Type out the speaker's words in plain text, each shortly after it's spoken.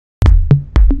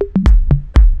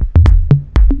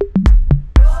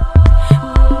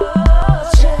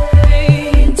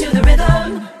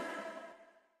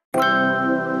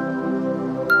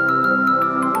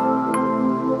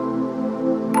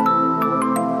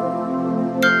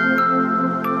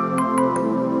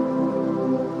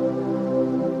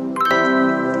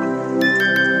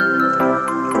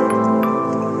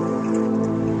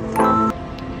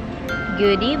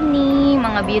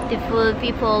mga beautiful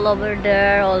people over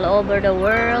there, all over the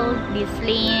world,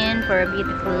 listening for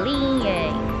beautifully.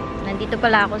 Yay. Nandito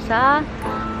pala ako sa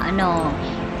ano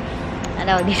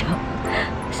dito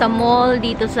sa mall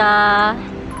dito sa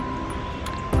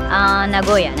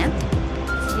Nagoya na.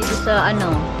 Dito sa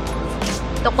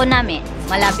Tokoname,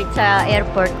 malapit sa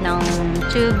airport ng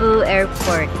Chubu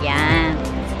Airport. Yan.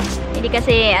 Hindi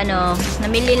kasi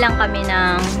namili lang kami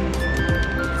ng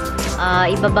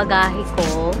ibabagahe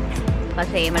ko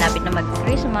kasi malapit na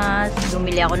mag-Christmas.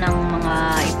 Bumili ako ng mga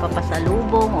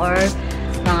ipapasalubong or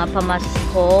mga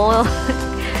pamasko.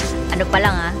 Ano pa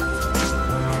lang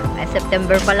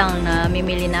September pa lang na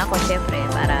mimili na ako syempre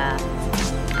para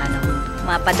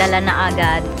mapadala na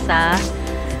agad sa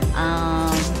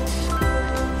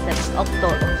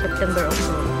September, October,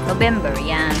 November.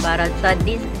 Yan, para sa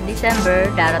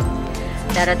December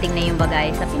darating na yung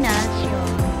bagay sa Pinas.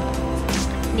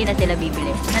 Hindi na sila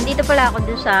bibili. Nandito pala ako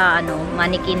dun sa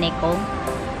Manekineko.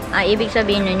 Ibig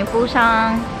sabihin yun, yung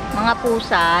mga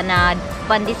pusa na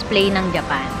pan-display ng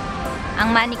Japan.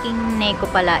 Ang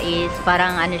Manekineko pala is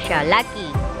parang siya,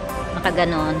 lucky.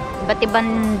 Nakaganon. Iba't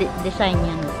ibang design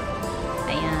yan.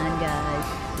 Ayan, guys.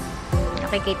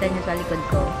 Nakikita nyo sa likod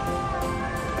ko.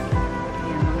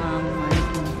 Ayan,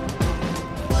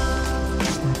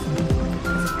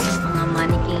 mga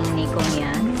Manekineko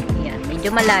yan. Ayan,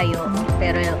 medyo malayo.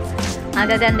 Pero ang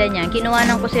gaganda niyan.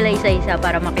 Kinuhanan ko sila isa-isa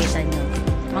para makita nyo.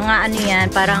 Mga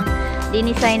yan, parang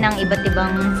dinisign ng iba't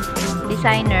ibang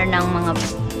designer ng mga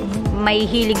may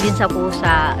hilig din sa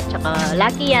pusa. At saka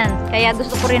lucky yan. Kaya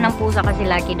gusto ko rin ng pusa kasi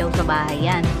lucky daw sa bahay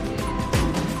yan.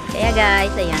 Kaya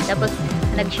guys, ayan. Tapos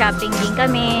nag-shopping din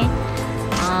kami.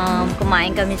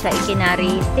 Kumain kami sa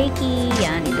Ikinari Steaky.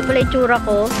 Yan. Ito pala itsura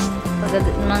ko.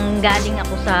 Manggaling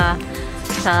ako sa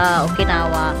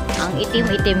Okinawa. Ang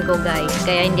itim-itim ko guys.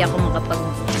 Kaya hindi ako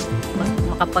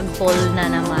makapag-fall na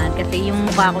naman. Kasi yung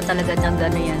mukha ko talaga ng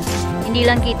gano'n yan. Hindi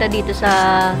lang kita dito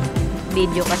sa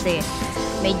video kasi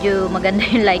medyo maganda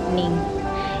yung lightning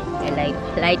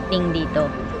dito.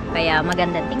 Kaya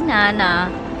maganda tingnan na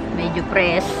medyo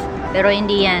press. Pero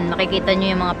hindi yan. Makikita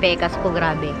nyo yung mga pekas ko.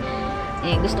 Grabe.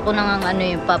 Gusto ko nang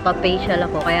yung papa-facial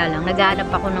ako. Kaya lang,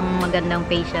 naghahanap ako ng magandang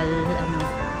facial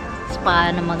spa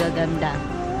na magaganda.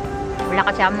 Wala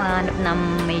kasi ako mahanap na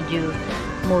medyo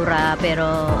mura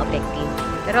pero effective.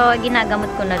 Pero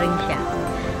ginagamot ko na rin siya.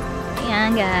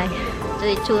 Ayan guys. So,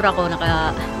 itsura ko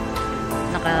naka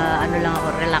lang ako,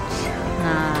 relax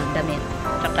na damit.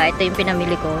 Tsaka ito yung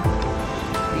pinamili ko.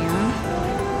 Ayan.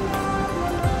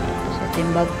 So,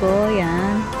 timbag ko.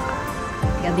 Yan.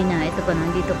 Gabi na. Ito pa,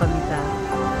 nandito kami sa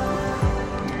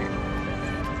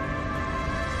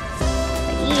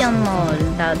Iyon Mall.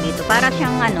 Tawag dito. Para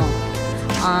siyang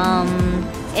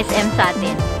SM sa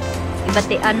atin.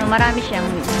 Marami siyang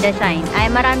design. Ay,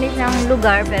 marami siyang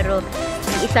lugar pero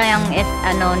isa yung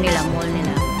nila, mall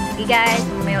nila. Sige guys,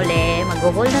 may uli.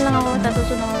 Mag-haul na lang ako sa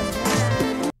susunod.